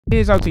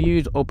Here's how to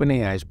use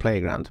OpenAI's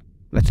Playground.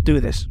 Let's do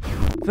this.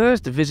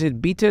 First,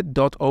 visit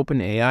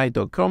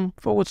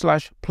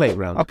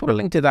beta.openai.com/playground. I'll put a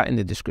link to that in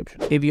the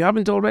description. If you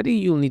haven't already,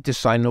 you'll need to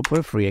sign up for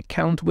a free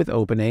account with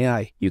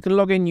OpenAI. You can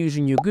log in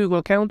using your Google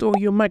account or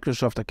your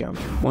Microsoft account.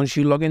 Once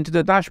you log into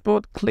the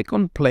dashboard, click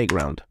on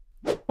Playground.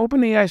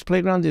 OpenAI's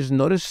Playground is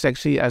not as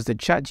sexy as the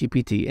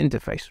ChatGPT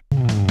interface.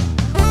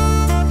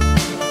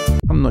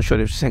 I'm not sure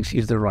if sexy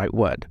is the right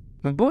word,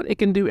 but it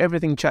can do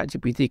everything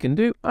ChatGPT can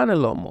do and a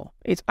lot more.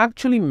 It's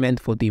actually meant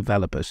for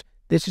developers.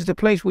 This is the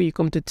place where you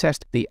come to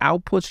test the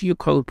outputs your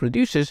code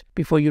produces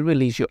before you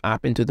release your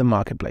app into the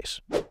marketplace.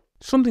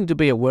 Something to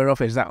be aware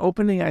of is that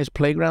OpenAI's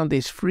Playground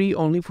is free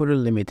only for a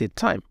limited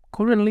time.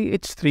 Currently,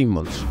 it's 3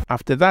 months.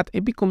 After that,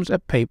 it becomes a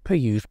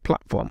pay-per-use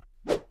platform.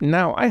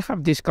 Now, I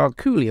have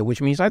dyscalculia,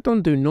 which means I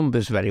don't do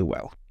numbers very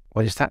well.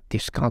 What is that,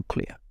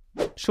 dyscalculia?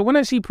 So when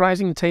I see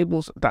pricing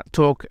tables that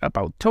talk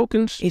about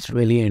tokens, it's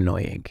really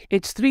annoying.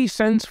 It's 3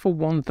 cents for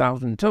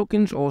 1,000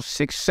 tokens or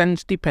 6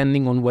 cents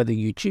depending on whether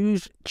you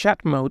choose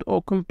chat mode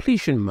or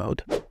completion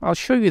mode. I'll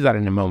show you that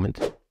in a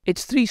moment.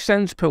 It's 3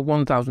 cents per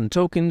 1,000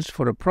 tokens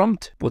for a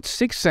prompt, but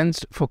 6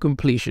 cents for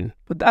completion.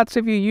 But that's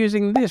if you're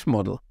using this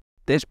model.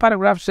 This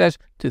paragraph says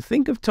to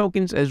think of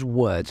tokens as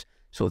words.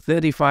 So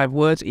 35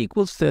 words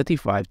equals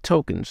 35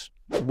 tokens.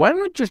 Why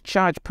not just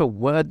charge per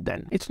word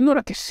then? It's not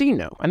a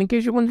casino. And in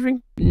case you're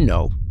wondering,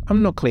 no,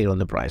 I'm not clear on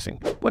the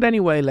pricing. But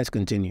anyway, let's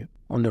continue.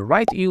 On the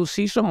right, you'll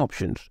see some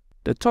options.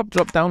 The top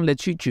drop-down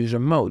lets you choose a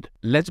mode.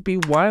 Let's be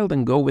wild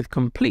and go with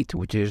complete,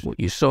 which is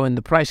what you saw in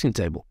the pricing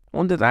table.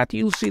 Under that,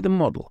 you'll see the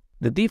model.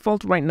 The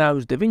default right now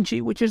is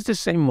DaVinci, which is the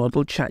same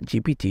model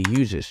ChatGPT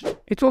uses.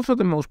 It's also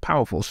the most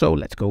powerful, so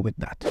let's go with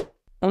that.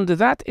 Under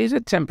that is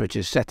a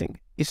temperature setting.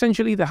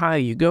 Essentially, the higher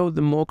you go,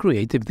 the more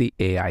creative the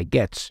AI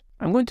gets.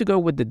 I'm going to go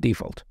with the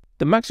default.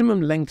 The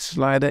maximum length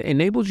slider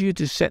enables you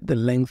to set the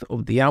length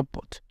of the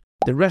output.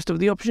 The rest of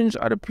the options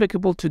are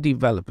applicable to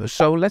developers,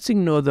 so let's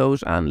ignore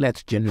those and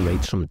let's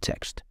generate some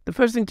text. The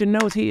first thing to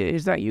note here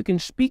is that you can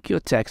speak your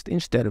text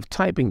instead of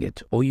typing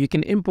it, or you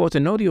can import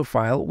an audio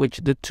file which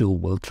the tool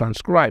will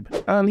transcribe.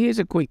 And here's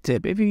a quick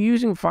tip. If you're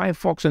using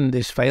Firefox and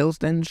this fails,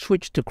 then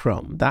switch to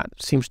Chrome. That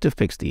seems to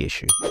fix the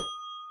issue.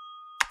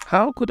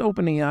 How could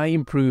OpenAI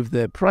improve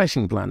their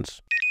pricing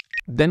plans?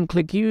 Then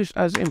click Use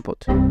as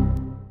Input.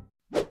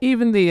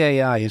 Even the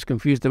AI is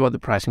confused about the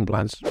pricing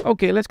plans.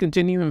 Okay, let's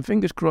continue and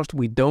fingers crossed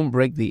we don't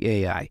break the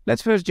AI.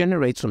 Let's first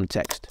generate some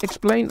text.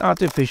 Explain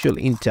artificial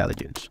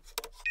intelligence.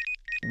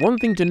 One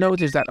thing to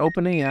note is that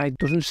OpenAI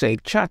doesn't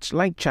save chats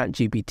like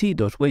ChatGPT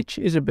does, which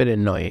is a bit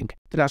annoying.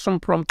 There are some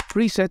prompt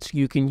presets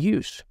you can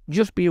use.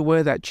 Just be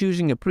aware that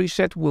choosing a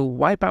preset will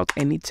wipe out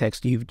any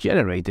text you've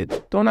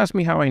generated. Don't ask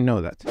me how I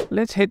know that.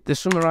 Let's hit the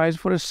Summarize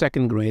for a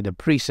second grader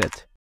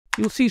preset.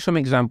 You'll see some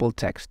example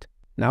text.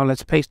 Now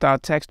let's paste our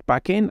text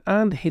back in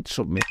and hit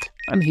Submit.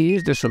 And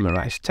here's the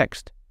summarized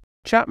text.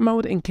 Chat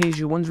mode, in case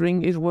you're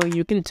wondering, is where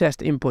you can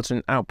test inputs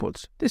and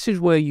outputs. This is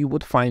where you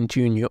would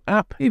fine-tune your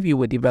app if you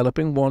were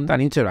developing one that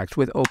interacts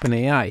with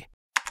OpenAI.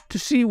 To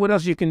see what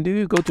else you can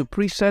do, go to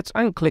Presets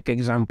and click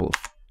Examples.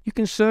 You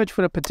can search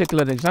for a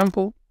particular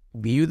example,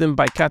 view them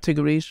by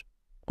categories,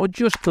 or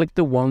just click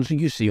the ones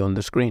you see on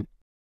the screen.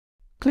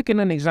 Clicking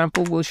an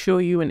example will show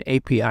you an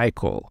API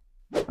call.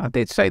 I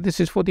did say this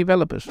is for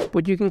developers,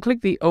 but you can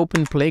click the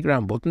Open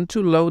Playground button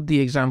to load the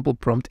example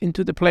prompt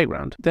into the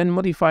Playground, then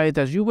modify it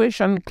as you wish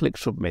and click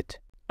Submit.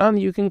 And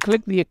you can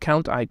click the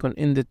account icon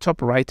in the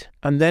top right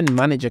and then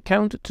Manage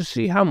Account to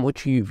see how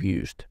much you've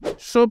used.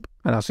 And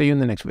I'll see you in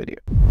the next video.